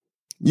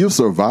You've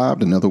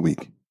survived another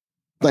week.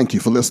 Thank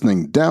you for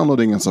listening,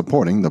 downloading, and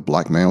supporting the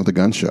Black Man with a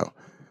Gun Show.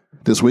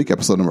 This week,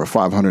 episode number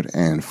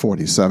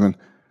 547,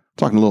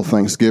 talking a little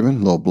Thanksgiving,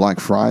 a little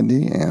Black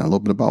Friday, and a little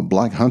bit about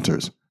black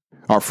hunters.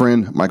 Our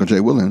friend Michael J.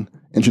 Willen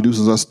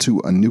introduces us to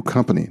a new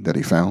company that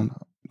he found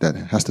that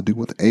has to do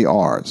with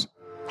ARs.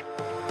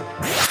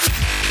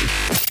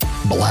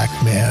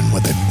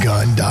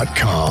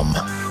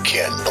 BlackManWithAGun.com,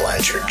 Ken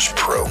Blanchard's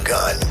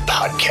Pro-Gun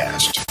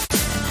Podcast.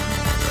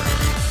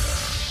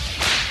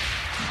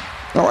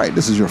 All right,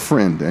 this is your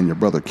friend and your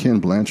brother Ken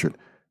Blanchard,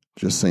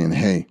 just saying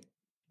hey.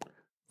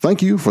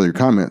 Thank you for your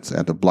comments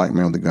at the Black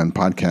Man with a Gun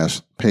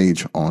Podcast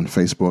page on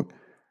Facebook.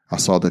 I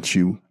saw that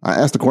I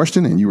asked a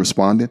question and you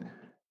responded.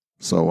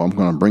 So I'm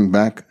going to bring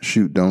back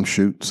shoot, don't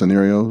shoot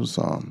scenarios.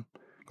 I'm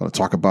going to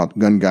talk about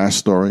gun guy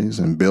stories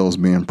and bills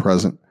being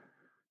present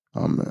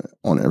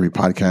on every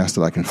podcast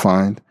that I can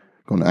find.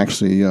 I'm going to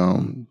actually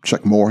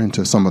check more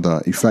into some of the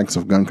effects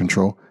of gun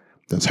control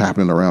that's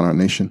happening around our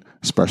nation,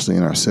 especially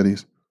in our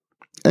cities,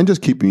 and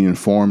just keeping you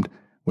informed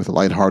with a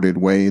lighthearted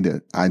way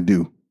that I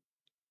do.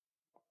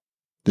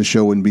 This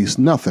show wouldn't be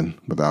nothing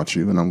without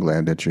you, and I'm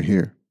glad that you're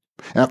here.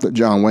 After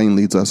John Wayne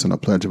leads us in a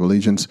Pledge of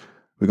Allegiance,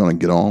 we're going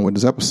to get on with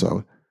this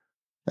episode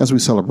as we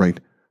celebrate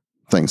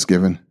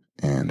Thanksgiving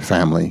and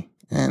family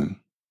and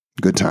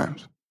good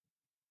times.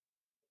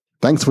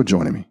 Thanks for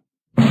joining me.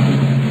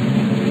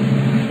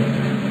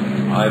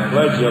 I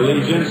pledge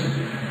allegiance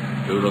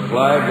to the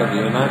flag of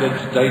the United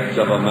States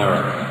of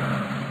America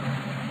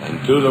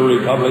and to the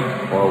republic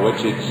for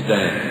which it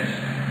stands,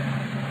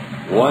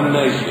 one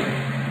nation,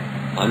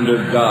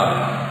 under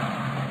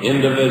God,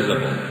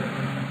 indivisible,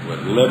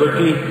 with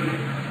liberty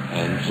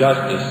and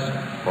justice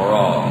for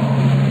all.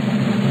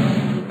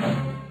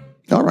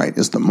 All right,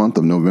 it's the month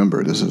of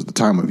November. This is the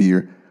time of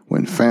year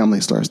when family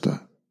starts to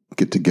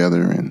get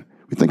together and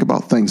we think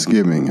about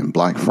Thanksgiving and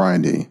Black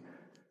Friday,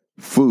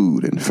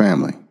 food and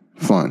family,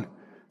 fun,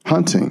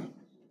 hunting.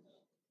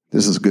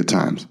 This is good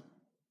times.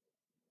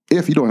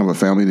 If you don't have a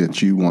family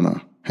that you want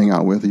to hang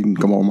out with, you can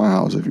come over to my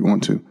house if you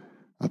want to.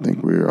 I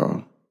think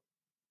we're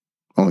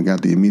only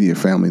got the immediate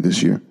family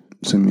this year.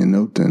 Send me a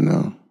note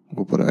and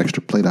we'll put an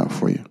extra plate out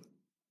for you.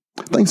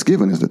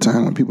 Thanksgiving is the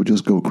time when people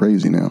just go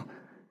crazy now.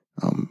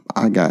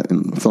 I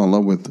fell in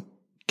love with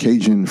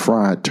Cajun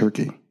fried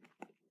turkey.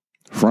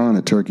 Frying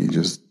a turkey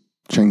just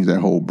changed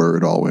that whole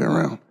bird all the way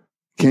around.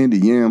 Candy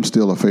yam,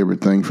 still a favorite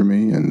thing for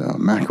me, and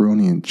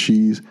macaroni and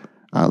cheese.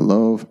 I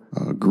love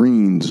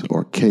greens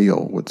or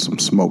kale with some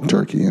smoked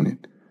turkey in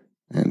it.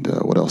 And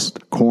what else?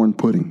 Corn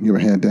pudding. You ever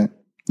had that?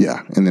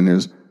 Yeah. And then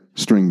there's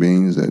string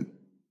beans that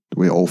the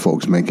way old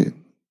folks make it,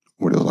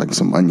 where there's like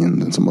some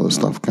onions and some other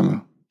stuff kind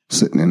of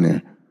sitting in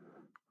there,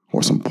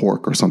 or some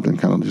pork or something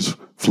kind of just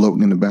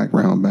floating in the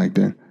background back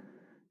there.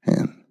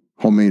 And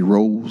homemade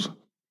rolls,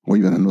 or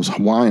even those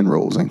Hawaiian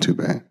rolls ain't too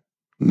bad.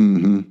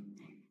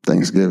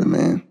 Thanksgiving,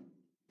 man.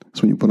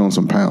 That's when you put on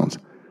some pounds.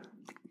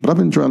 But I've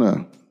been trying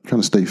to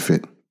stay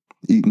fit,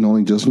 eating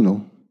only just a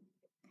little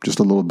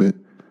bit,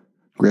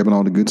 grabbing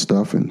all the good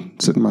stuff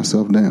and sitting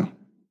myself down.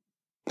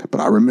 But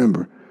I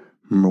remember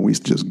we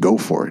used to just go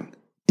for it,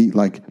 eat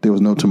like there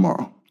was no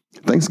tomorrow.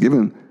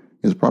 Thanksgiving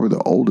is probably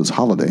the oldest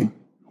holiday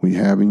we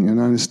have in the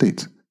United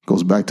States. It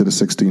goes back to the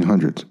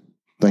 1600s,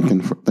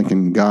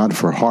 thanking God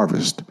for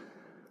harvest,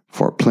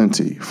 for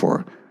plenty,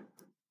 for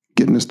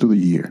getting us through the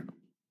year.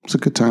 It's a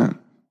good time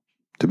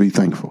to be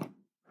thankful.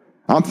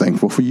 I'm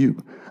thankful for you.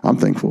 I'm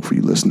thankful for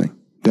you listening,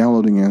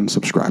 downloading, and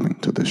subscribing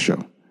to this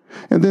show.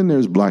 And then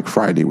there's Black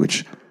Friday,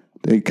 which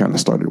they kind of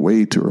started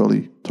way too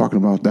early talking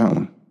about that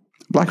one.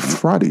 Black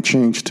Friday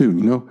changed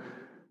too,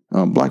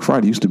 Black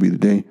Friday used to be the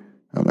day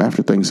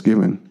after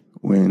Thanksgiving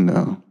when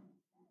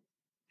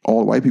all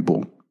the white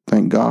people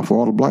thank God for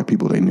all the black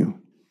people they knew.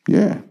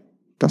 Yeah,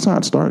 that's how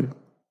it started.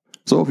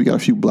 So if you got a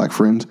few black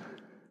friends,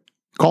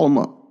 call them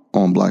up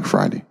on Black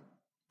Friday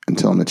and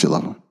tell them that you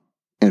love them.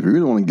 And if you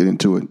really want to get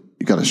into it,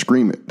 you got to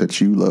scream it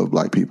that you love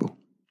black people.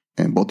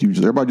 And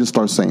everybody just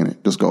start saying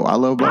it. Just go, I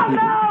love black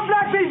people. I love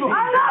black people.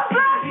 I love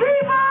black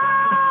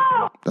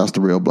people. That's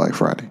the real Black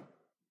Friday.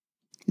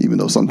 Even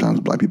though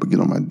sometimes black people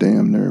get on my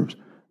damn nerves,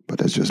 but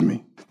that's just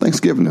me.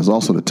 Thanksgiving is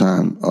also the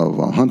time of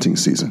hunting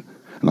season.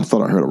 And I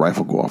thought I heard a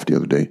rifle go off the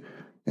other day,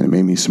 and it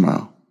made me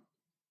smile.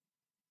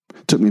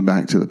 It took me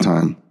back to the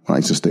time when I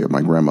used to stay with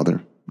my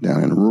grandmother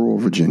down in rural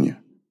Virginia.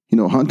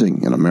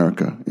 Hunting in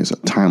America is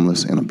a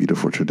timeless and a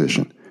beautiful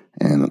tradition.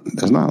 And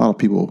there's not a lot of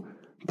people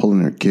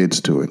pulling their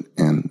kids to it.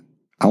 And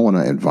I want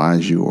to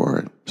advise you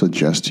or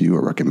suggest to you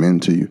or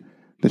recommend to you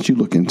that you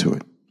look into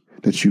it,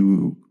 that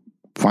you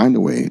find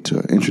a way to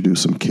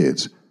introduce some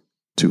kids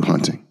to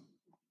hunting.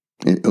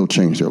 It'll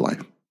change their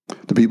life.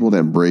 The people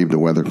that brave the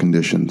weather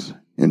conditions,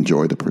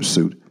 enjoy the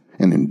pursuit,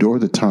 and endure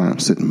the time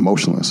sitting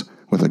motionless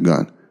with a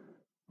gun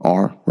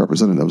are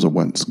representatives of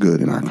what's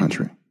good in our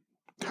country.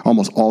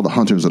 Almost all the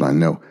hunters that I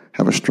know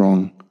have a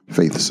strong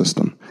faith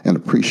system and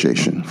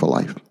appreciation for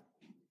life.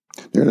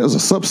 There's a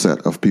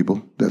subset of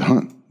people that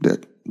hunt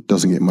that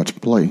doesn't get much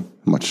play,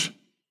 much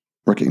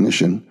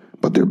recognition,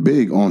 but they're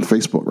big on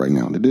Facebook right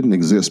now. They didn't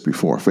exist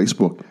before.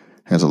 Facebook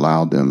has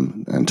allowed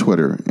them, and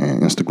Twitter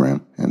and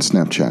Instagram and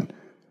Snapchat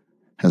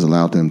has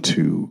allowed them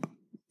to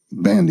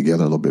band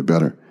together a little bit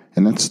better.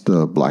 And that's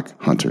the black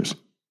hunters.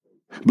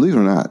 Believe it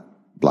or not,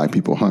 black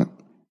people hunt.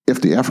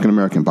 If the African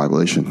American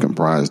population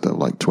comprised of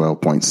like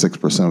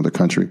 12.6% of the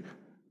country,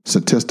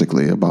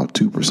 statistically about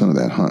 2% of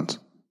that hunts.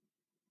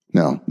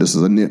 Now, this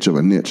is a niche of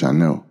a niche, I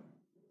know.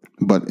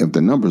 But if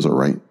the numbers are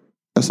right,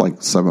 that's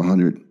like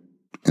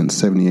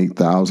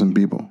 778,000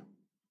 people.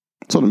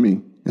 So to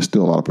me, there's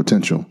still a lot of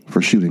potential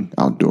for shooting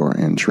outdoor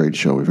and trade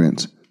show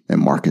events and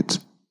markets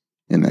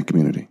in that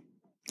community.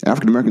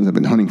 African Americans have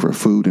been hunting for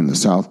food in the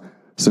South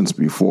since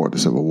before the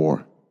Civil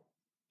War.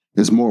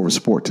 It's more of a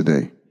sport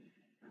today.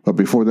 But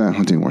before that,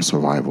 hunting was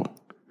survival.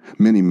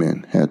 Many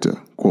men had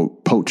to,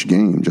 quote, poach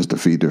game just to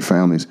feed their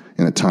families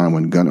in a time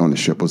when gun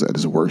ownership was at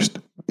its worst.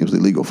 It was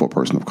illegal for a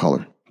person of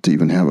color to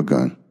even have a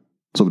gun.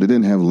 So if they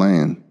didn't have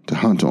land to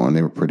hunt on,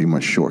 they were pretty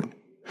much short.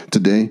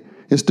 Today,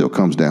 it still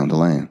comes down to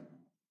land.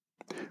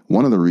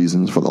 One of the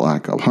reasons for the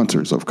lack of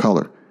hunters of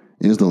color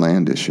is the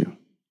land issue.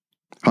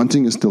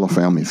 Hunting is still a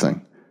family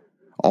thing.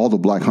 All the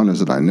black hunters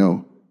that I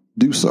know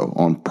do so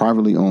on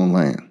privately owned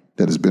land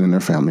that has been in their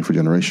family for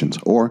generations,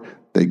 or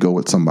they go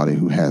with somebody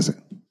who has it.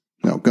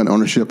 Now, gun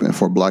ownership and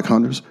for black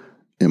hunters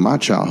in my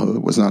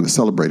childhood was not as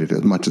celebrated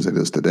as much as it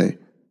is today.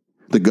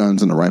 The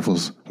guns and the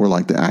rifles were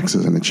like the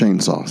axes and the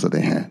chainsaws that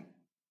they had.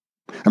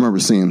 I remember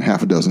seeing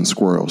half a dozen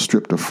squirrels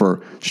stripped of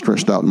fur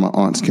stretched out in my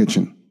aunt's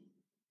kitchen,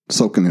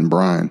 soaking in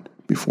brine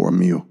before a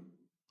meal.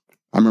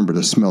 I remember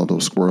the smell of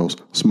those squirrels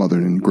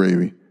smothered in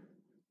gravy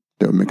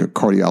that would make a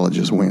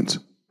cardiologist wince.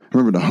 I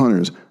remember the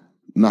hunters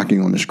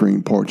knocking on the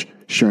screen porch,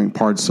 sharing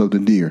parts of the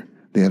deer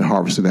they had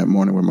harvested that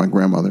morning with my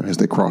grandmother as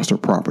they crossed her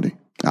property,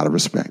 out of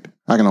respect.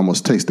 I can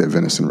almost taste that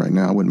venison right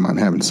now. I wouldn't mind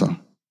having some. I'm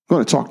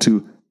going to talk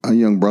to a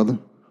young brother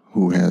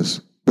who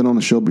has been on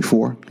the show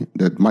before,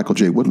 that Michael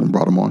J. Woodman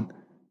brought him on,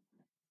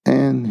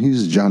 and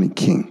he's Johnny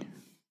King.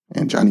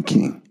 And Johnny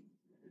King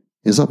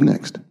is up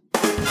next.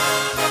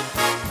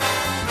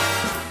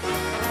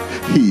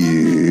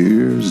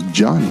 Here's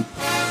Johnny.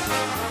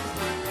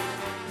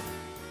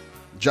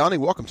 Johnny,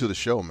 welcome to the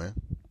show, man.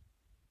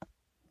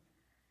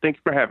 Thanks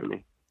for having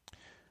me.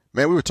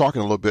 Man, we were talking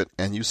a little bit,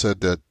 and you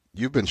said that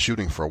you've been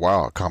shooting for a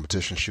while, a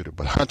competition shooter,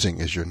 but hunting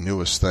is your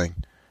newest thing.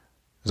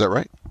 Is that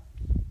right?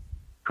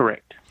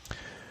 Correct.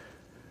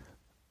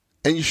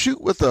 And you shoot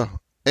with a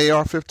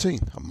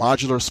AR-15, a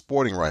modular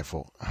sporting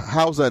rifle.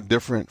 How's that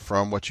different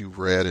from what you've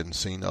read and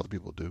seen other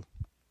people do?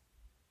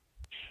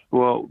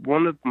 Well,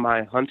 one of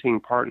my hunting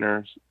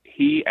partners,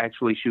 he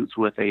actually shoots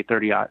with a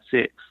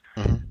 30-06,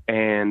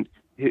 and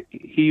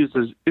he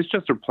uses, it's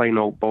just a plain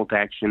old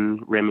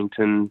bolt-action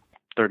Remington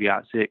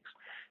 30-06.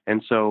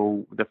 And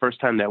so the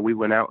first time that we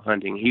went out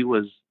hunting, he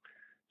was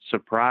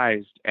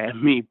surprised at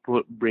me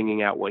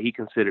bringing out what he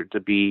considered to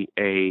be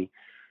a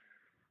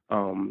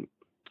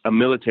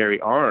military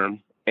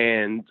arm.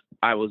 And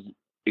I was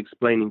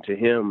explaining to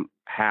him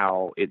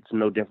how it's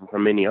no different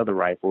from any other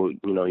rifle.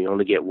 You know, you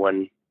only get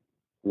one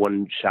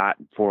shot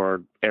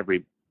for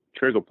every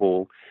trigger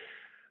pull.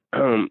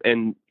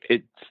 And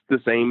it's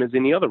the same as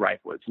any other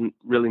rifle. It's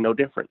really no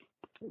different.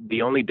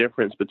 The only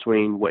difference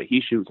between what he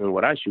shoots and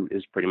what I shoot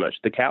is pretty much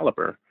the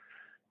caliber.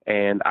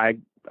 And I've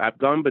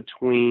gone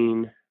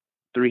between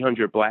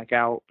 300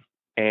 Blackout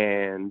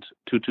and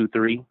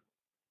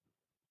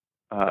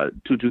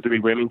 223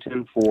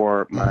 Remington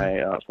for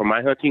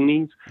my hunting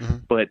needs.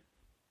 But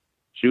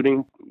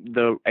shooting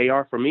the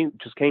AR for me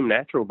just came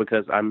natural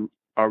because I'm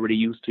already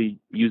used to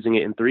using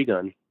it in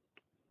 3-gun.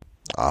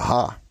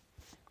 Aha.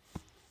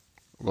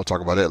 We'll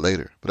talk about that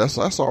later. But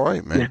that's all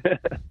right, man.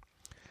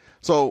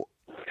 So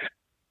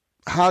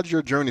how'd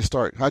your journey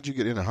start? How'd you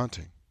get into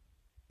hunting?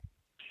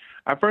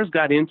 I first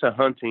got into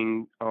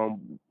hunting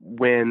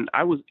when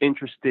I was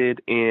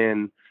interested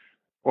in,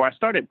 or I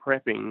started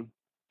prepping,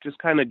 just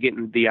kind of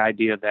getting the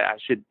idea that I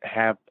should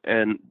have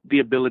the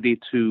ability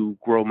to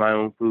grow my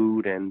own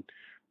food and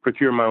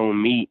procure my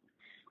own meat.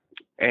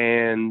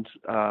 And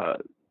so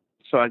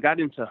I got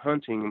into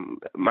hunting.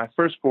 My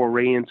first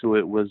foray into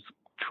it was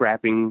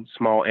trapping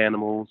small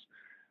animals,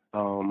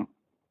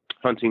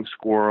 hunting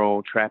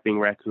squirrel, trapping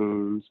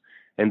raccoons.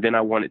 And then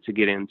I wanted to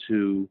get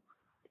into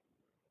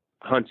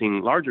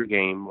hunting larger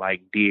game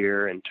like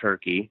deer and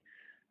turkey,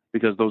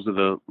 because those are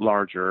the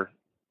larger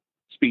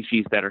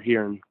species that are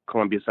here in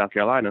Columbia, South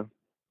Carolina.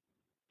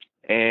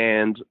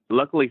 And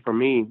luckily for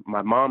me,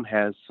 my mom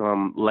has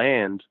some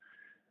land.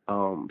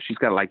 She's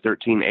got like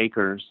 13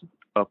 acres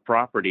of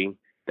property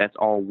that's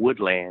all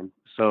woodland.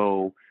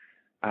 So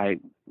I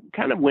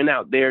kind of went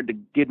out there to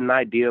get an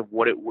idea of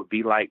what it would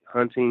be like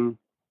hunting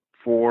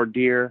for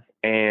deer.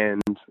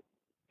 And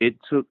it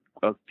took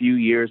a few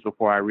years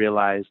before I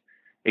realized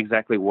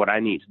exactly what I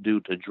need to do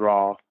to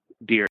draw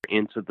deer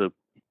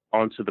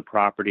onto the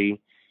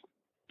property,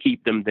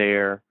 keep them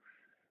there,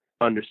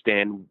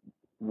 understand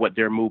what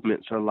their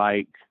movements are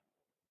like,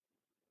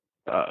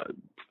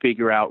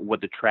 figure out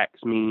what the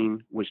tracks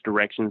mean, which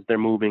directions they're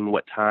moving,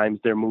 what times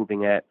they're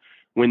moving at,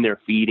 when they're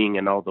feeding,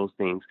 and all those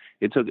things.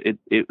 It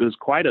was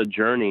quite a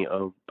journey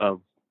of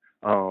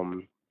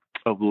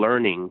of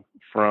learning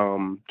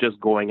from just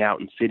going out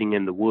and sitting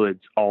in the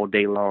woods all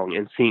day long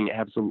and seeing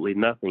absolutely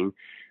nothing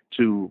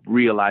to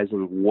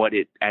realizing what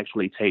it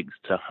actually takes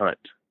to hunt.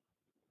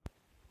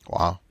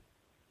 Wow.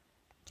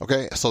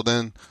 Okay, so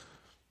then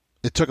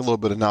it took a little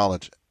bit of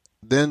knowledge.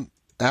 Then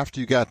after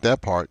you got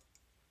that part,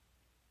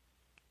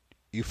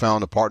 you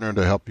found a partner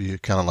to help you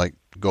kind of like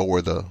go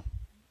where the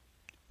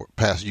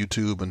past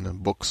YouTube and the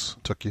books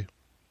took you?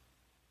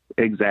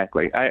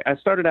 Exactly. I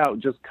started out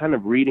just kind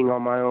of reading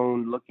on my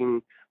own,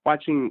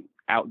 watching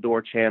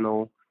Outdoor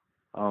Channel,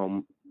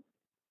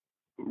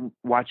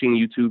 watching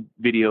YouTube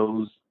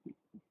videos,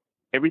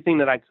 everything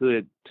that I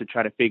could to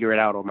try to figure it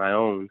out on my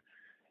own.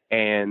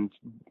 And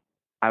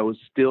I was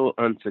still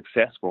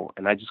unsuccessful,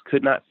 and I just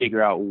could not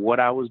figure out what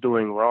I was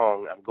doing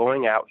wrong. I'm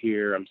going out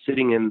here, I'm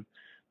sitting in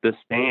the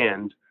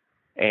stand,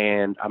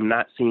 and I'm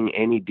not seeing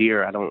any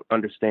deer. I don't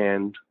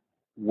understand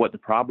what the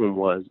problem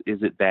was.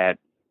 Is it that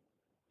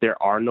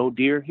there are no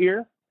deer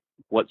here?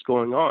 What's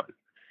going on?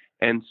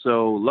 And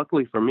so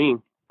luckily for me,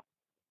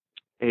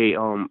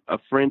 a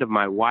friend of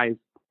my wife,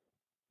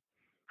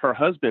 her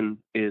husband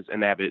is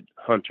an avid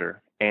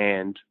hunter.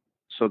 And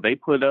so they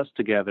put us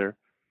together,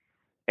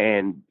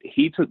 and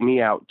he took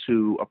me out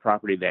to a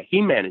property that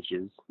he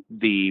manages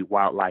the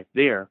wildlife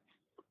there.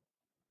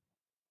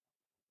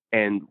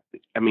 And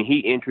I mean, he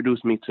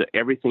introduced me to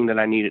everything that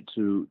I needed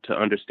to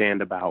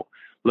understand about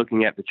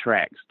looking at the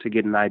tracks to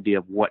get an idea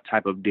of what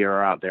type of deer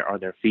are out there. Are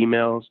there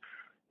females?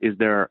 Is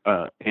there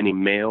any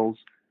males?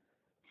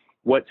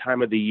 What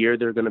time of the year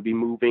they're going to be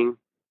moving?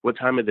 What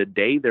time of the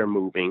day they're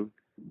moving?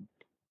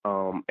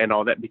 And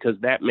all that, because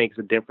that makes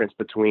a difference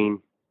between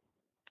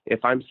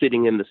if I'm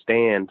sitting in the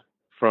stand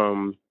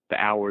from the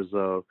hours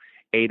of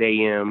 8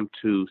 a.m.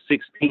 to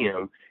 6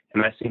 p.m.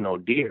 and I see no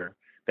deer,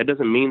 that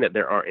doesn't mean that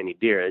there aren't any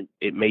deer.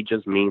 It may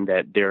just mean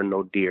that there are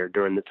no deer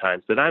during the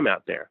times that I'm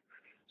out there.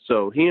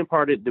 So he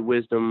imparted the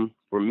wisdom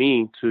for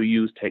me to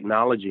use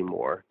technology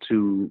more,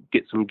 to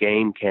get some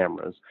game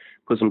cameras,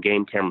 put some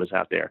game cameras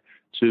out there,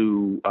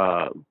 to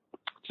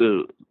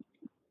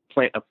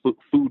plant a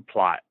food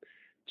plot,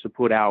 to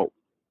put out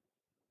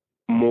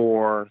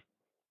more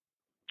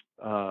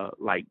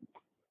like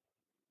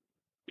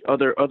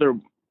other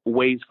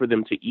ways for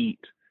them to eat,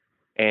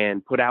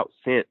 and put out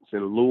scents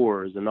and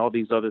lures and all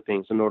these other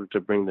things in order to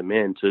bring them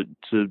in,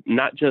 to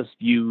not just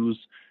use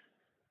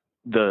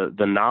the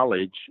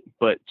knowledge,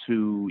 but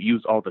to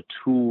use all the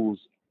tools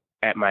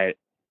at my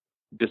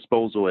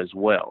disposal as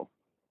well.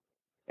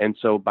 And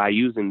so by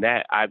using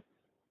that, I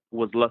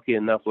was lucky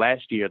enough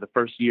last year, the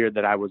first year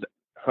that I was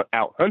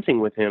out hunting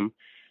with him,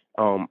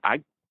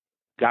 I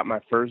got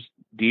my first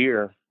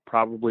deer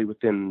probably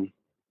within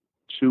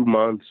 2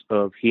 months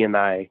of he and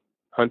I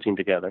hunting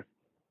together.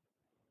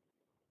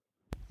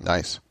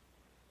 Nice.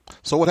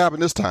 So what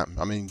happened this time?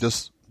 I mean,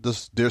 this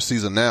deer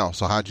season now.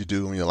 So how'd you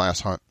do in your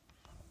last hunt?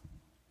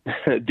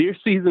 Deer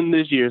season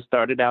this year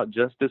started out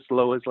just as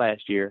slow as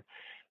last year.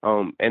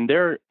 And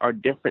there are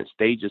different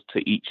stages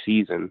to each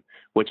season,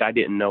 which I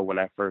didn't know when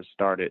I first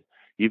started.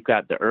 You've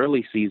got the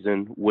early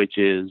season, which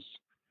is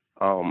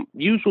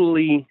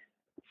usually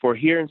for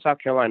here in South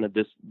Carolina,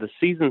 the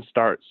season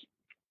starts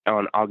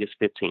on August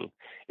 15th.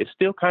 It's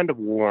still kind of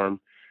warm,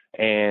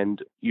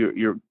 and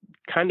you're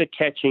kind of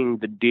catching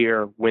the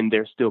deer when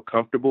they're still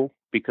comfortable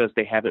because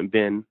they haven't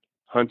been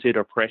hunted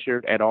or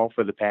pressured at all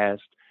for the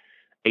past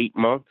 8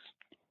 months.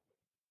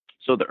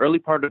 So the early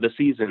part of the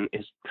season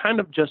is kind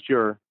of just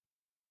your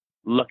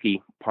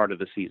lucky part of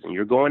the season.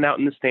 You're going out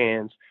in the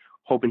stands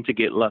hoping to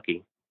get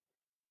lucky.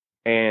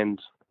 And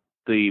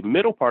the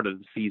middle part of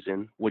the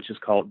season, which is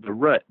called the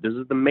rut, this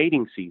is the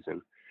mating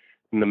season.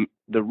 And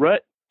the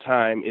rut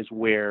time is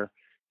where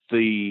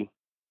the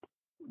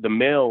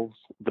male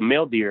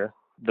deer,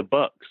 the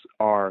bucks,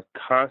 are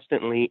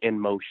constantly in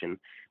motion.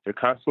 They're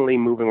constantly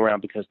moving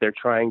around because they're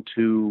trying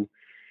to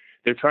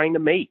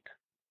mate.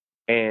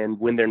 And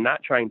when they're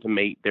not trying to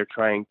mate, they're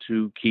trying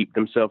to keep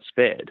themselves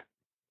fed.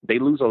 They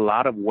lose a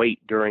lot of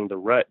weight during the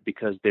rut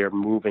because they're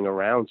moving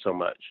around so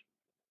much.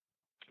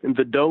 And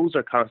the does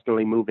are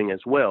constantly moving as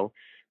well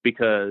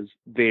because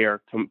they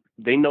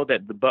know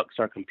that the bucks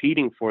are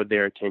competing for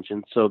their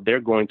attention, so they're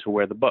going to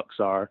where the bucks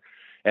are,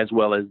 as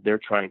well as they're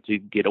trying to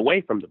get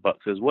away from the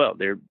bucks as well.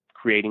 They're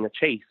creating a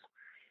chase.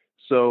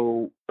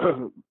 So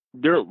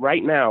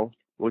right now,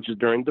 which is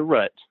during the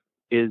rut,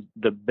 is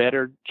the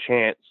better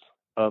chance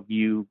of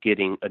you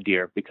getting a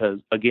deer because,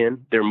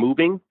 again, they're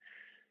moving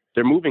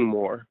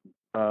more.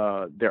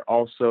 They're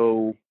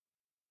also,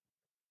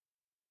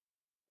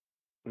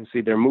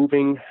 they're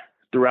moving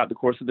throughout the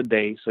course of the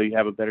day, so you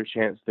have a better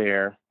chance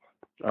there.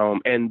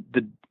 And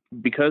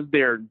because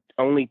they're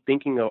only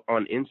thinking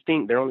on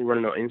instinct, they're only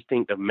running on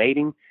instinct of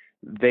mating,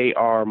 they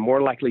are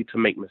more likely to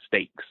make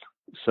mistakes.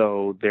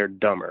 So they're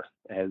dumber.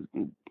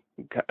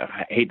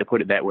 I hate to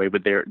put it that way,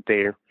 but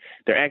they're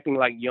acting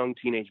like young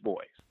teenage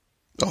boys.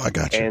 Oh, I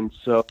got you. And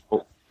so,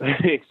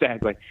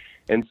 exactly.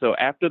 And so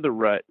after the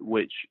rut,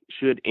 which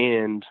should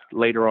end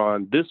later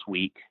on this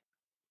week,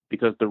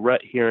 because the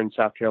rut here in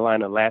South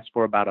Carolina lasts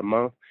for about a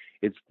month,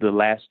 It's the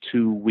last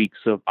 2 weeks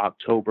of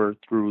October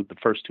through the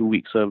first 2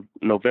 weeks of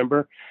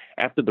November.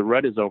 After the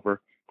rut is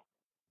over,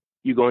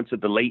 you go into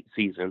the late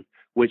season,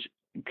 which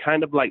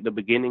kind of like the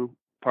beginning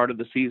part of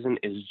the season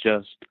is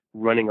just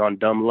running on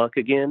dumb luck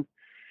again.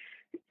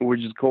 We're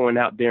just going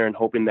out there and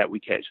hoping that we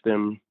catch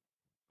them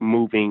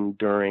moving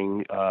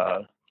during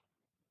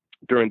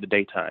the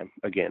daytime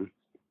again.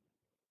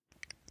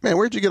 Man,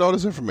 where'd you get all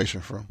this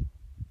information from?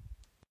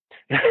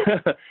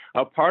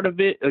 A part of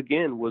it,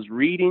 again, was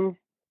reading.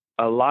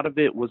 A lot of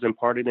it was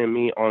imparted in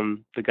me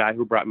on the guy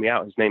who brought me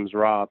out. His name's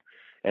Rob.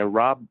 And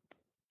Rob,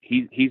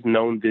 he's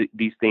known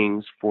these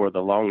things for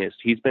the longest.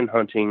 He's been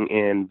hunting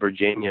in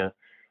Virginia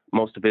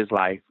most of his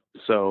life.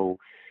 So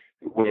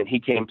when he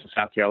came to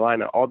South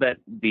Carolina, all that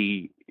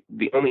the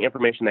only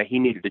information that he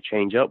needed to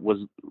change up was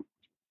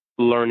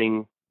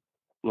learning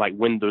like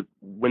when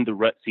the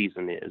rut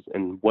season is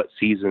and what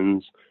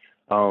seasons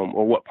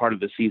or what part of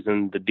the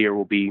season the deer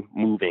will be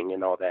moving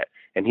and all that.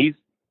 And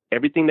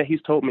everything that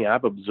he's told me,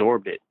 I've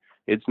absorbed it.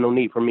 It's no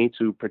need for me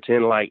to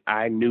pretend like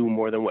I knew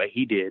more than what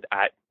he did.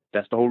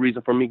 That's the whole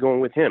reason for me going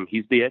with him.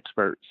 He's the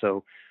expert.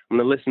 So I'm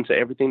going to listen to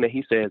everything that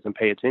he says and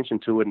pay attention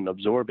to it and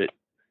absorb it.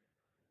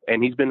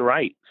 And he's been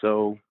right.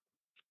 So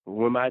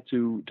who am I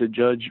to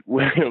judge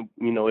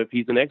if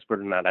he's an expert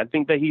or not? I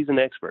think that he's an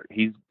expert.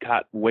 He's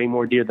caught way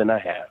more deer than I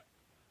have.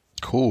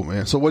 Cool,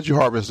 man. So what'd you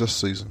harvest this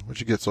season?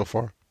 What'd you get so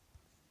far?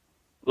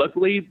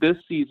 Luckily, this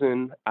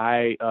season,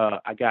 I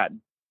got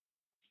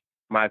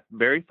my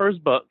very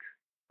first buck,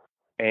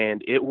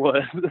 and it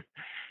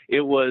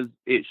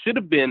should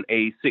have been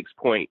a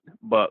 6-point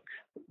buck,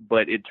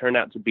 but it turned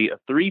out to be a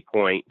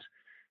 3-point.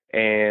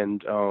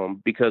 And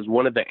because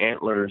one of the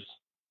antlers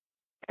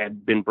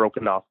had been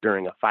broken off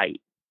during a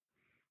fight.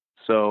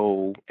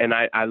 So, and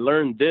I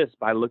learned this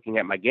by looking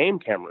at my game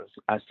cameras.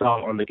 I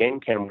saw on the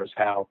game cameras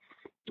how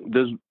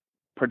this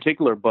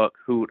particular buck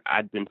who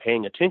I'd been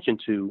paying attention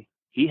to,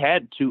 he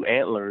had 2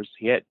 antlers.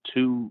 He had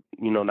 2,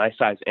 nice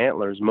sized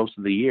antlers most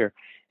of the year.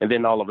 And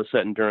then all of a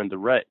sudden during the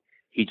rut,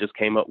 he just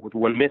came up with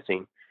one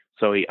missing.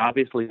 So he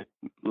obviously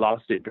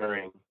lost it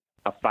during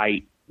a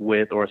fight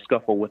with or a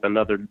scuffle with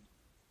another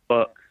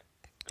buck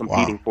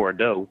competing for a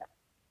doe.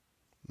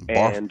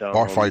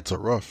 Bar fights are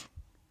rough.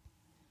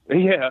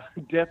 Yeah,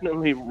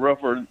 definitely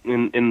rougher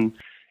in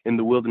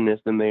the wilderness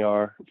than they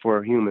are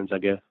for humans, I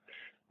guess.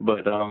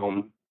 But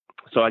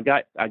so I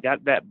got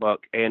that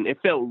buck, and it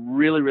felt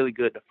really, really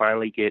good to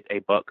finally get a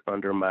buck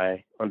under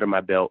my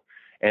belt.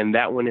 And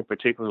that one in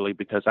particularly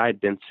because I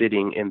had been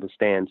sitting in the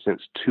stand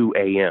since 2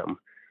 a.m.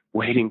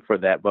 waiting for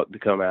that buck to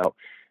come out.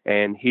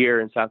 And here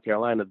in South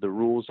Carolina, the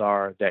rules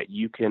are that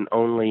you can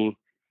only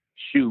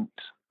shoot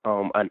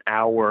an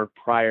hour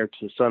prior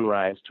to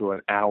sunrise to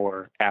an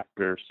hour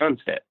after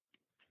sunset.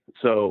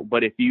 So,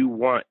 but if you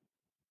want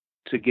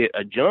to get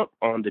a jump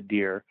on the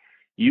deer,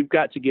 you've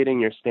got to get in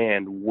your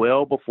stand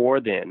well before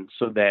then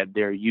so that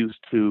they're used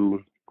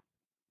to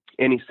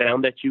any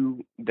sound that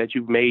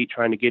you've made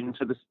trying to get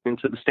into the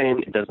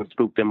stand. It doesn't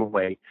spook them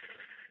away.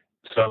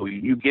 So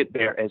you get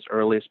there as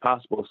early as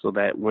possible so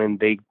that when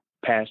they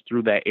pass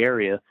through that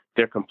area,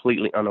 they're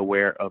completely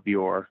unaware of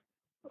your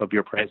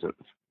presence.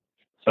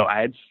 So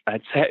I'd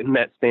sat in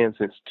that stand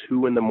since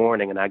 2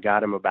 a.m. and I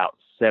got him about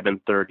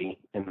 7:30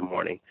 in the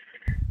morning,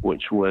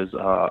 which was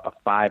a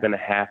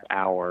 5.5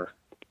 hour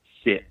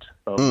sit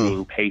of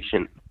being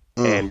patient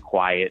and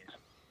quiet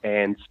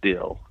and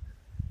still.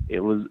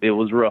 It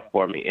was rough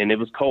for me, and it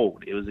was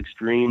cold. It was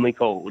extremely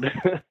cold,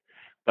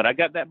 but I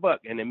got that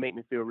buck, and it made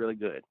me feel really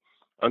good.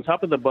 On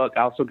top of the buck,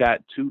 I also got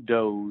 2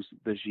 does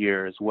this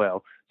year as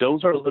well.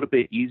 Does are a little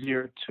bit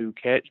easier to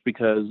catch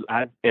because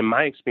in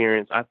my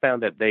experience, I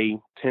found that they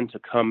tend to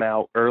come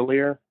out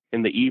earlier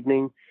in the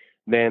evening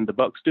than the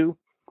bucks do.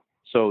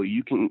 So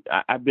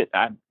I've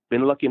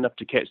been lucky enough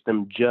to catch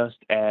them just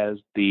as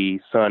the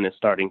sun is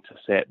starting to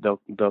set.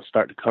 They'll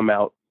start to come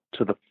out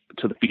to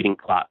the feeding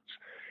plots,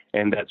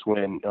 and that's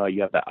when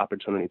you have that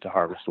opportunity to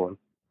harvest one.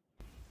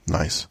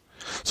 Nice.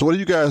 So what do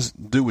you guys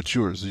do with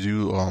yours? Do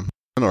you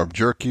or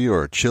jerky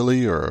or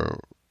chili or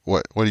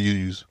what do you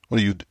use? What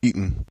are you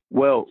eating?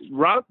 Well,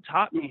 Rob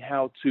taught me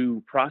how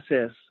to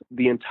process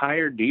the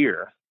entire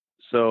deer.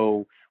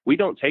 So we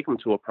don't take them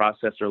to a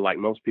processor like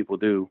most people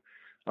do.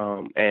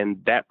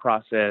 And that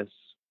process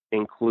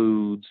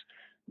includes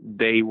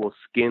they will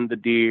skin the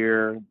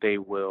deer. They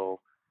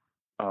will,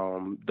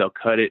 they'll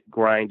cut it,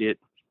 grind it.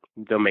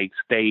 They'll make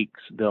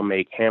steaks. They'll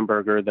make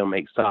hamburger. They'll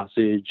make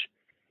sausage.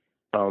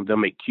 They'll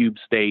make cube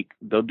steak.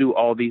 They'll do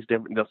all these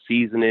they'll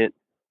season it,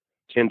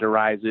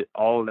 tenderize it,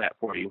 all of that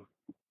for you.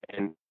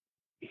 And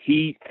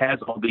he has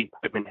all the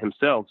equipment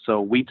himself.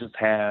 So we just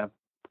have,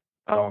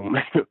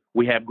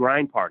 we have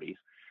grind parties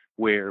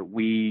where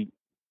we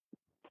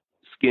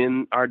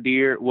skin our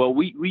deer. Well,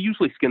 we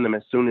usually skin them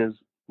as soon as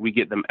we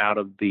get them out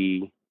of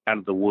the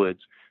woods,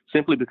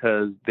 simply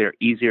because they're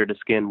easier to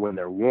skin when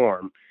they're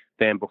warm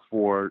than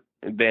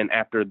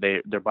after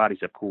their bodies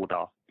have cooled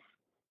off.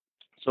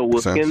 So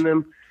we'll skin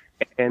them.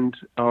 And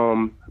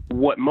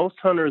what most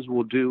hunters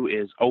will do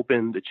is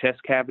open the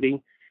chest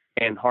cavity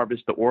and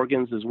harvest the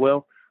organs as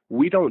well.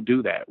 We don't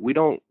do that. We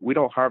don't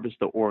harvest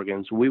the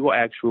organs. We will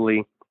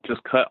actually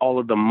just cut all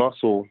of the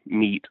muscle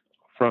meat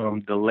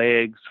from the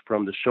legs,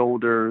 from the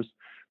shoulders,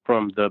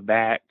 from the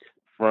back,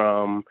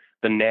 from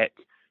the neck.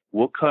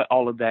 We'll cut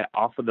all of that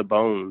off of the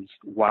bones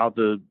while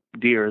the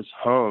deer is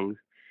hung,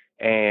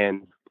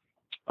 and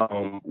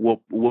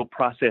we'll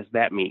process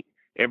that meat.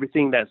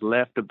 Everything that's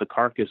left of the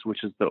carcass,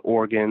 which is the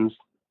organs,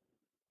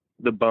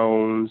 the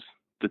bones,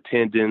 the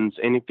tendons,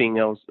 anything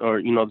else,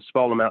 or the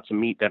small amounts of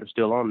meat that are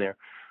still on there,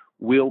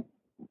 we'll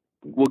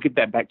get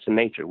that back to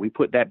nature. We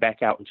put that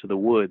back out into the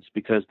woods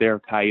because there are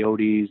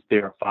coyotes,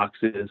 there are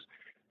foxes,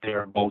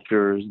 there are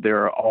vultures,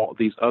 there are all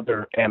these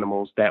other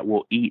animals that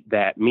will eat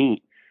that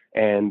meat,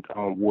 and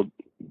we'll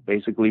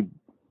basically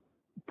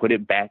put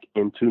it back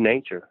into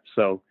nature.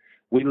 So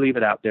we leave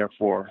it out there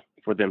for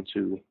them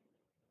to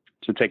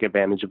take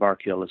advantage of our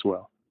kill as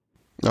well.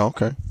 Oh,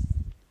 okay.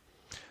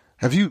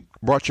 Have you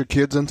brought your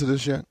kids into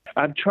this yet?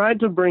 I've tried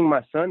to bring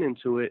my son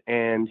into it,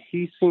 and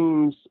he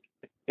seems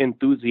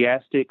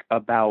enthusiastic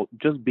about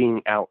just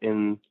being out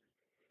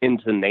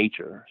into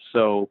nature.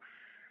 So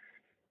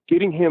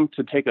getting him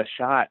to take a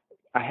shot,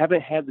 I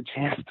haven't had the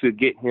chance to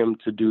get him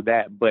to do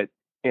that, but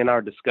in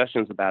our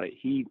discussions about it,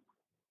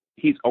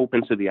 he's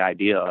open to the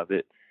idea of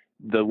it.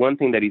 The one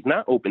thing that he's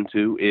not open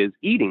to is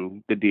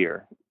eating the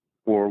deer.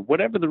 For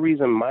whatever the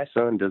reason, my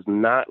son does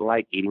not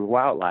like eating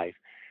wildlife.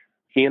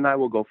 He and I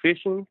will go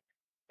fishing,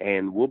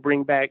 and we'll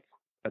bring back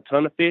a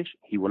ton of fish.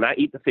 He will not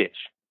eat the fish.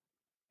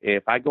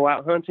 If I go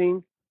out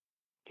hunting,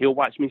 he'll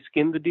watch me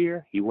skin the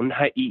deer. He will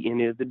not eat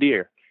any of the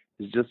deer.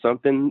 It's just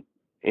something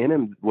in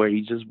him where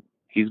he's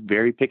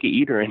very picky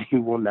eater, and he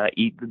will not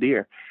eat the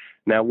deer.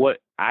 Now, what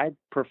I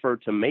prefer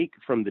to make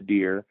from the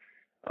deer,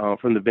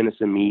 from the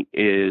venison meat,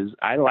 is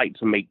I like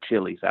to make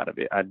chilies out of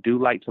it. I do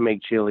like to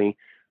make chili,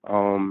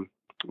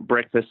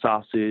 breakfast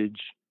sausage,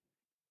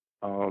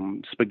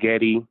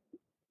 spaghetti,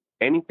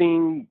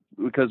 anything,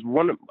 because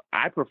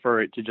I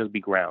prefer it to just be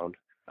ground.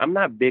 I'm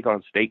not big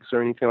on steaks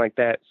or anything like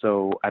that,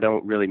 so I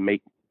don't really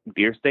make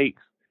deer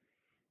steaks.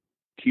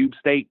 Cube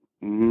steak,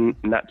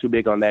 not too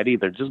big on that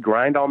either. Just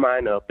grind all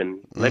mine up and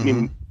let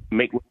me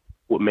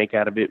make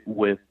out of it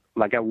with,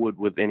 like I would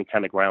with any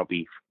kind of ground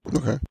beef.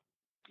 Okay.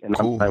 And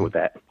cool. I'm fine with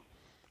that.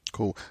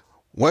 Cool.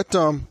 What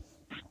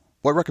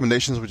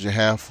recommendations would you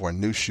have for a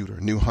new shooter,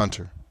 new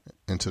hunter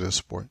into this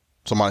sport?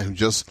 Somebody who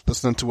just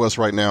listening to us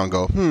right now and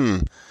go,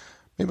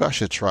 maybe I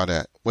should try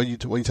that. What do you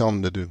tell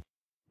them to do?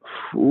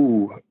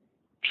 Ooh,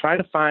 try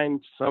to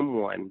find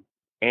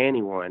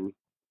anyone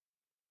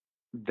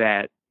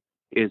that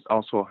is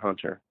also a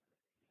hunter.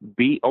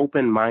 Be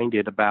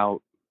open-minded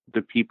about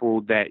the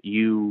people that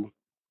you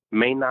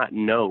may not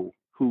know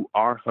who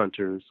are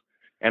hunters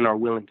and are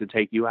willing to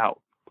take you out.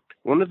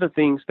 One of the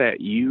things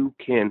that you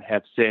can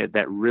have said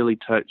that really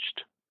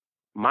touched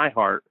my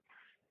heart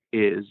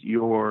is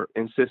your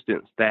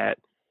insistence that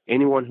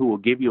anyone who will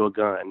give you a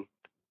gun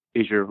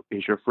is your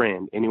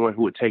friend. Anyone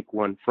who would take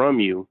one from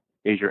you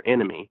is your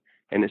enemy.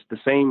 And it's the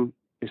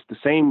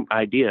same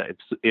idea.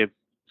 If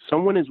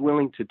someone is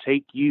willing to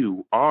take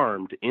you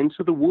armed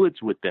into the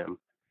woods with them,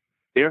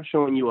 they're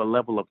showing you a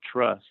level of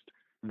trust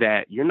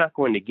that you're not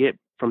going to get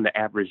from the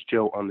average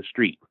Joe on the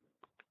street.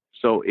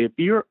 So if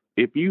you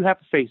have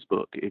a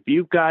Facebook, if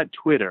you've got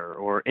Twitter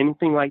or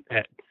anything like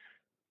that,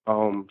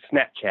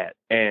 Snapchat,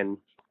 and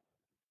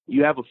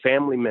you have a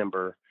family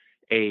member,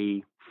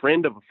 a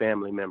friend of a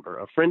family member,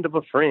 a friend of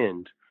a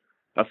friend,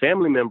 a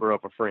family member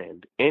of a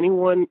friend,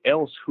 anyone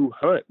else who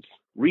hunts,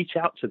 reach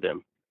out to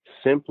them.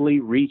 Simply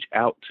reach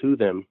out to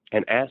them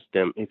and ask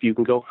them if you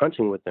can go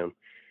hunting with them.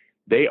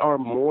 They are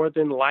more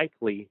than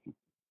likely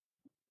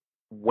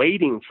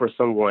waiting for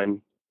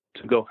someone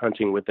to go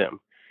hunting with them.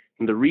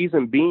 And the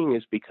reason being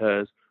is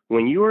because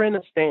when you're in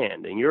a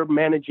stand and you're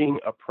managing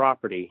a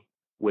property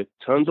with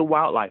tons of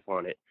wildlife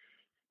on it,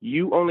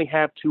 you only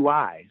have two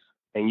eyes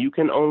and you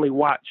can only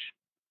watch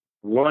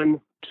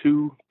 1,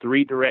 2,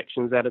 3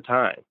 directions at a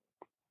time.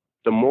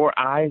 The more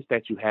eyes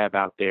that you have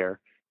out there,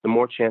 the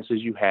more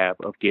chances you have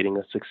of getting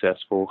a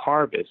successful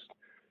harvest.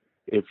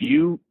 If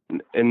you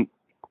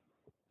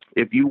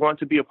want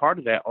to be a part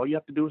of that, all you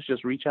have to do is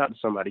just reach out to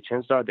somebody.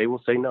 Chances are they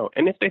will say no.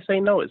 And if they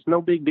say no, it's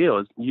no big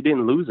deal. You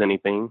didn't lose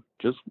anything.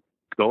 Just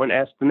go and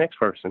ask the next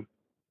person.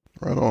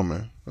 Right on,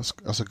 man.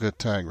 That's a good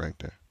tag right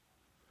there.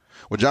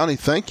 Well, Johnny,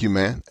 thank you,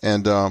 man.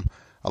 And I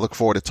look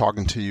forward to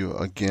talking to you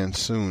again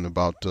soon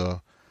about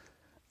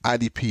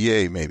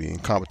IDPA maybe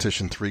and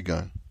Competition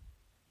 3-Gun.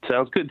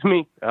 Sounds good to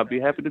me. I'll be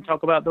happy to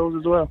talk about those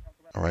as well.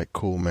 All right,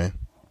 cool, man.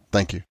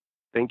 Thank you.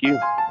 Thank you.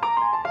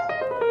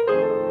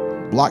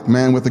 Black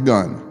Man with a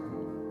Gun.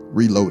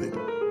 Reloaded.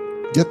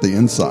 Get the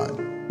inside,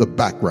 the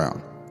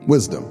background,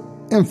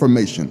 wisdom,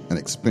 information, and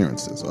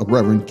experiences of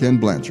Reverend Ken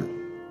Blanchard,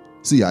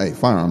 CIA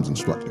firearms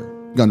instructor,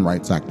 gun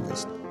rights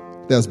activist,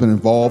 that has been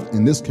involved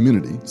in this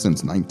community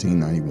since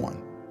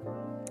 1991.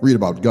 Read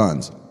about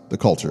guns, the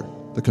culture,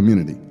 the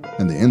community,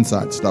 and the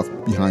inside stuff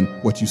behind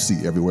what you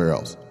see everywhere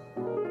else.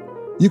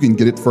 You can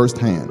get it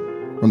firsthand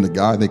from the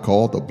guy they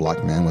call the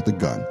Black Man with a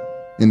Gun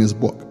in his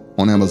book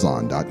on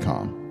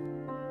Amazon.com.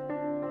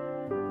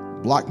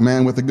 Black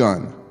Man with a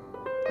Gun,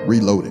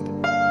 Reloaded.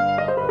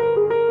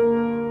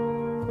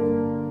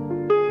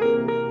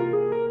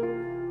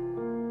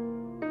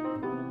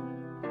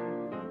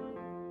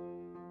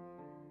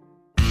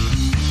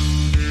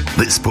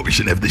 This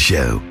portion of the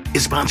show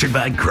is sponsored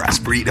by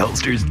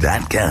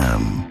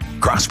CrossbreedHolsters.com.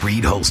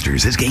 Crossbreed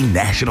Holsters has gained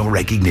national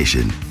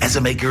recognition as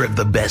a maker of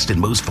the best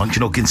and most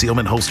functional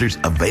concealment holsters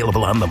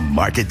available on the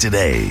market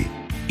today.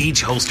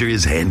 Each holster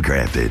is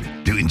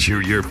handcrafted to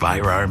ensure your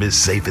firearm is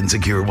safe and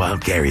secure while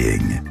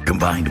carrying,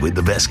 combined with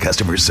the best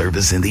customer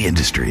service in the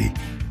industry.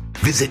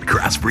 Visit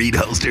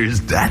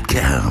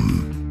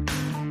CrossbreedHolsters.com.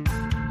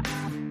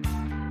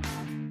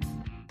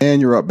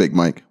 And you're up, Big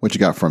Mike. What you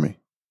got for me?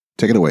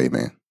 Take it away,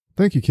 man.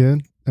 Thank you,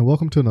 Ken, and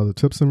welcome to another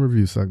Tips and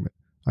Review segment.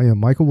 I am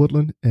Michael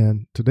Woodland,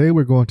 and today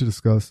we're going to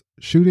discuss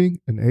shooting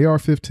an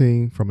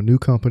AR-15 from a new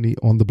company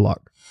on the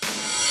block.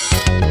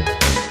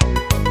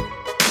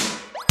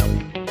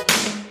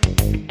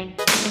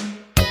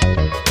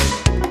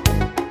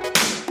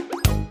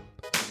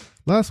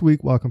 Last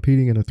week, while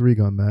competing in a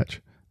 3-gun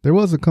match, there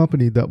was a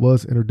company that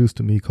was introduced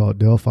to me called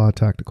Delphi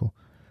Tactical.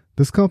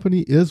 This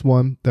company is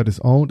one that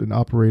is owned and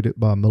operated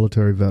by a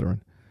military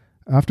veteran.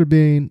 After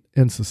being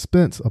in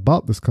suspense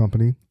about this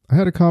company, I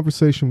had a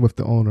conversation with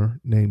the owner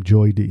named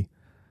Joey D.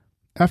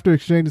 After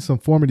exchanging some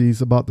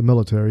formalities about the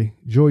military,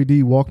 Joey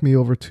D walked me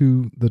over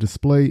to the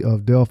display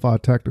of Delphi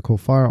Tactical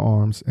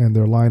firearms and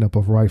their lineup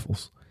of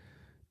rifles.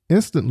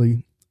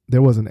 Instantly,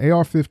 there was an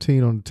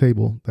AR-15 on the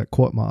table that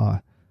caught my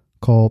eye,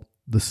 called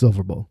the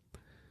Silverbow.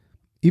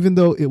 Even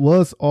though it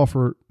was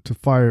offered to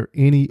fire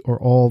any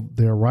or all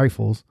their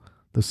rifles,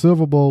 the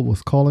Silverbow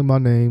was calling my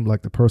name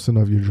like the person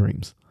of your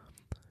dreams.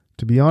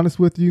 To be honest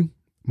with you,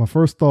 my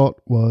first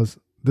thought was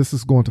this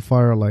is going to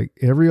fire like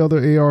every other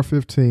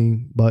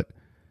AR-15, but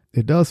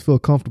it does feel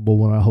comfortable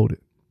when I hold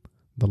it.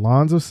 The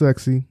lines are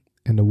sexy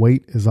and the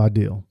weight is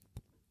ideal.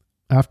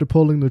 After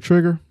pulling the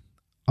trigger,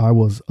 I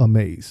was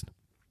amazed.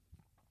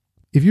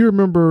 If you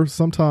remember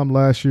sometime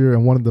last year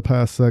in one of the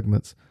past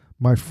segments,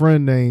 my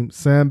friend named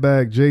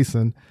Sandbag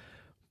Jason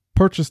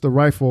purchased a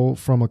rifle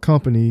from a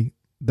company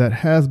that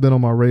has been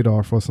on my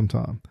radar for some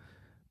time.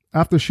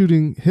 After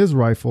shooting his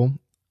rifle,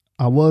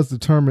 I was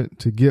determined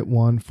to get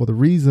one for the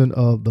reason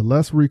of the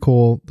less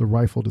recoil the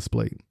rifle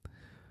displayed.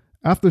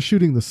 After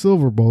shooting the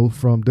Silverbow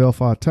from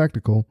Delphi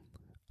Tactical,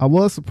 I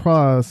was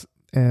surprised,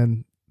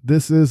 and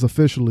this is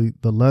officially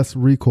the less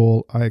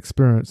recoil I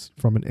experienced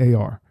from an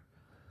AR.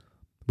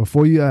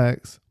 Before you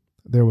ask,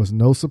 there was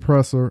no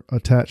suppressor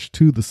attached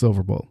to the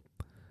Silverbow.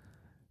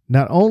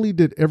 Not only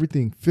did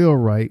everything feel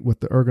right with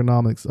the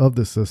ergonomics of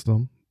the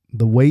system,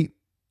 the weight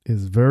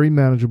is very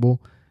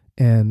manageable,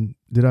 and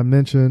did I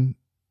mention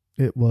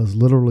it was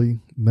literally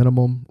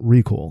minimum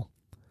recoil.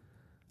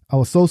 I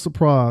was so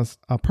surprised,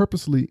 I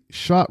purposely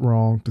shot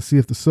wrong to see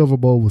if the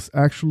Silverbow was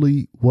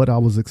actually what I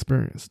was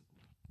experiencing.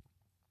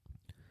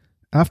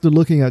 After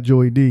looking at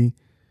Joey D,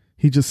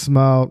 he just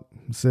smiled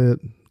and said,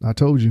 "I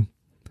told you."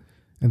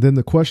 And then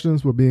the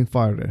questions were being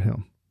fired at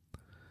him.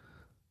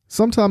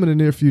 Sometime in the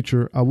near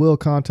future, I will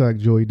contact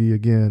Joey D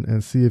again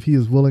and see if he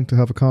is willing to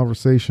have a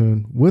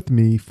conversation with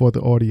me for the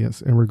audience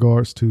in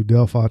regards to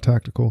Delphi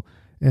Tactical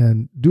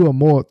and do a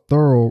more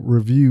thorough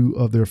review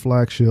of their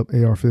flagship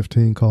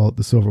AR-15 called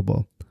the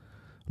Silverbow.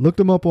 Look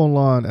them up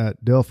online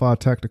at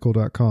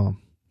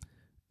DelphiTactical.com.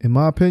 In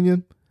my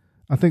opinion,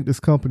 I think this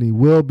company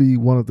will be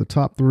one of the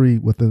top 3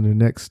 within the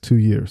next 2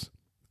 years,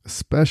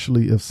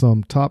 especially if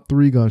some top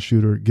 3-gun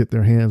shooter get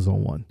their hands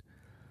on one.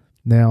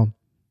 Now,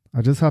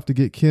 I just have to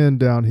get Ken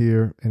down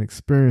here and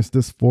experience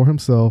this for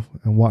himself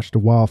and watch the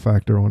wow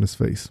factor on his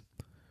face.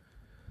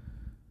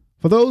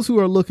 For those who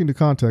are looking to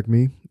contact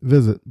me,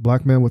 visit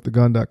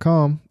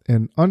blackmanwiththegun.com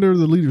and under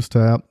the Leaders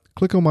tab,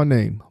 click on my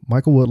name,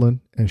 Michael Woodland,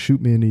 and shoot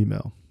me an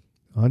email.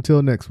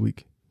 Until next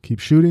week, keep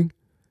shooting,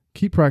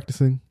 keep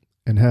practicing,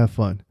 and have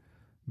fun.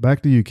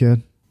 Back to you,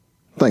 Ken.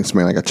 Thanks,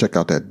 man. I got to check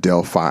out that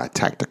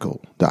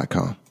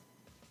DelphiTactical.com.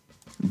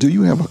 Do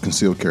you have a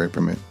concealed carry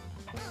permit?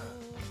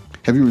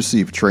 Have you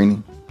received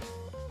training,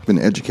 been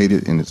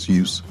educated in its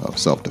use of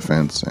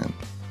self-defense and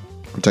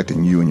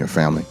protecting you and your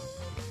family?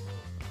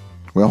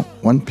 Well,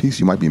 one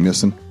piece you might be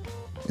missing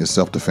is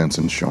self-defense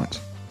insurance.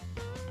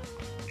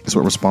 It's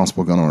what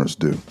responsible gun owners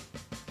do.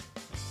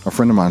 A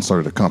friend of mine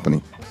started a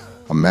company,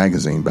 a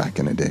magazine back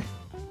in the day.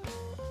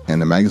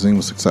 And the magazine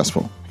was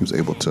successful. He was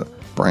able to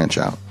branch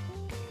out,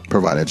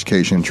 provide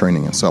education,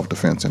 training, and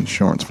self-defense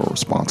insurance for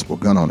responsible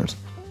gun owners.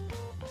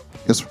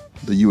 It's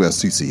the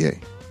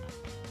USCCA.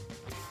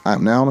 I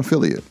am now an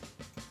affiliate.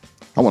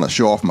 I want to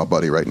show off my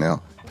buddy right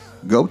now.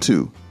 Go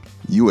to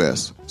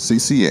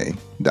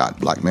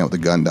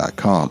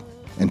uscca.blackmanwiththegun.com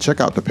and check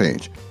out the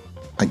page.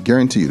 I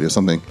guarantee you there's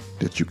something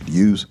that you could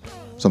use,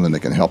 something that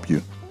can help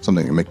you,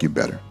 something that can make you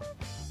better.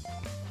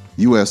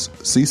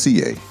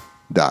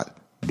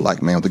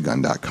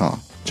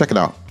 uscca.blackmanwiththegun.com. Check it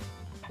out.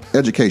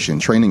 Education,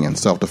 training, and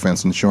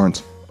self-defense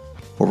insurance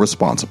for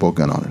responsible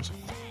gun owners.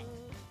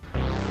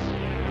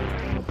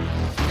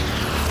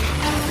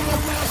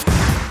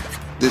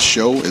 This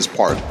show is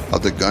part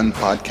of the Gun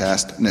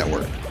Podcast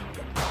Network,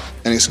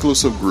 an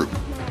exclusive group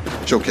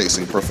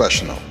showcasing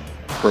professional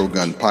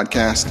pro-gun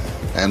podcasts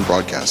and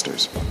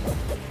broadcasters.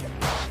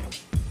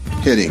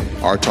 Hitting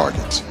our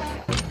targets.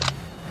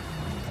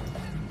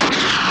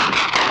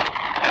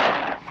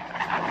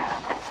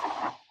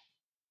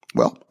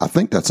 Well, I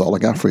think that's all I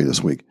got for you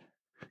this week.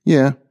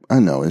 Yeah, I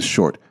know it's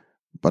short,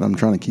 but I'm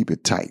trying to keep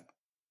it tight.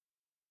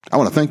 I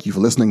want to thank you for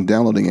listening,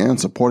 downloading, and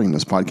supporting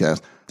this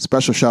podcast.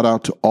 Special shout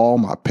out to all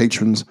my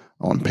patrons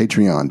on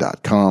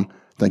patreon.com.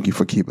 Thank you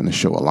for keeping the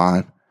show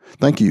alive.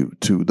 Thank you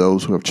to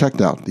those who have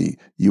checked out the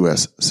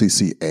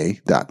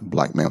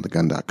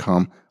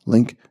uscca.blackmanwiththegun.com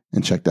link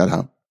and check that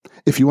out.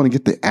 If you want to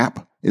get the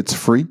app, it's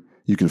free.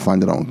 You can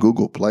find it on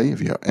Google Play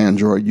if you're an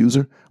Android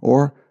user,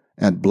 or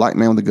at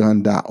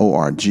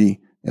blackmanwiththegun.org.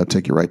 It'll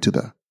take you right to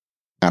the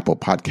Apple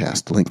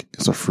Podcast link.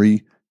 It's a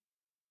free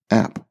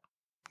app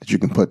that you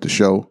can put the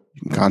show.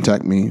 You can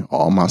contact me,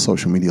 all my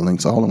social media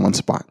links, all in one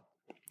spot.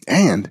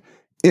 And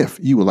if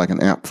you would like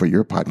an app for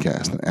your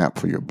podcast, an app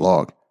for your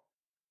blog,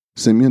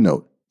 send me a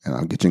note and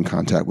I'll get you in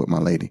contact with my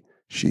lady.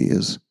 She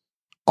is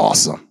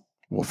awesome.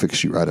 We'll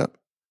fix you right up,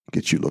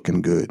 get you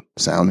looking good,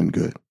 sounding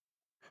good.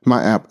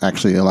 My app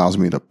actually allows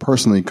me to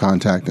personally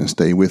contact and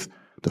stay with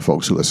the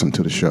folks who listen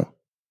to the show.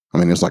 I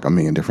mean, there's like a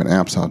million different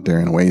apps out there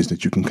and ways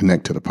that you can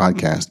connect to the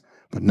podcast,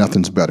 but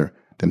nothing's better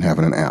than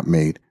having an app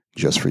made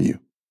just for you.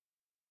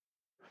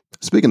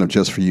 Speaking of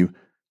just for you,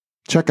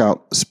 check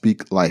out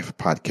Speak Life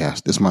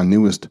Podcast. It's my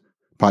newest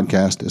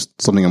podcast. It's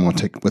something I'm going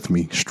to take with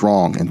me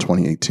strong in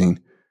 2018.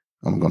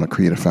 I'm going to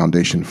create a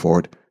foundation for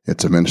it.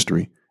 It's a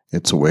ministry.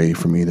 It's a way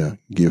for me to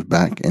give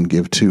back and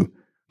give to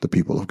the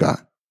people of God.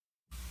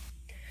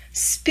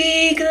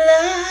 Speak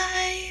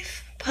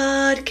Life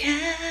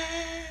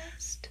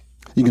Podcast.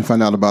 You can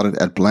find out about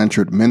it at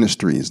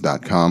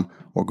BlanchardMinistries.com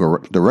or go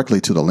directly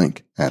to the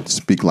link at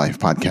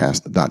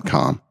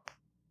SpeakLifePodcast.com.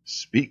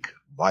 Speak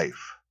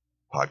Life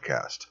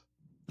Podcast.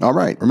 All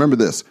right. Remember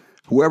this.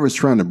 Whoever's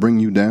trying to bring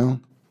you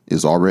down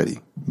is already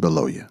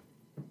below you.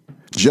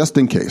 Just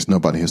in case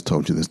nobody has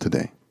told you this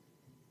today,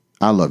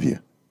 I love you,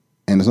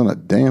 and there's not a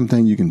damn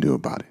thing you can do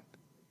about it.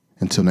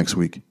 Until next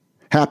week,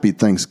 happy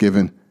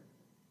Thanksgiving,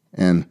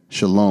 and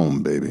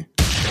shalom, baby.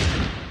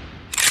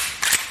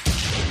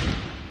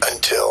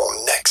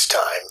 Until next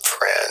time,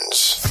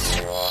 friends.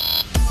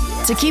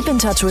 To keep in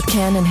touch with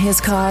Ken and his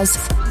cause,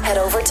 head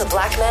over to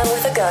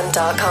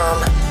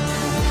blackmanwithagun.com.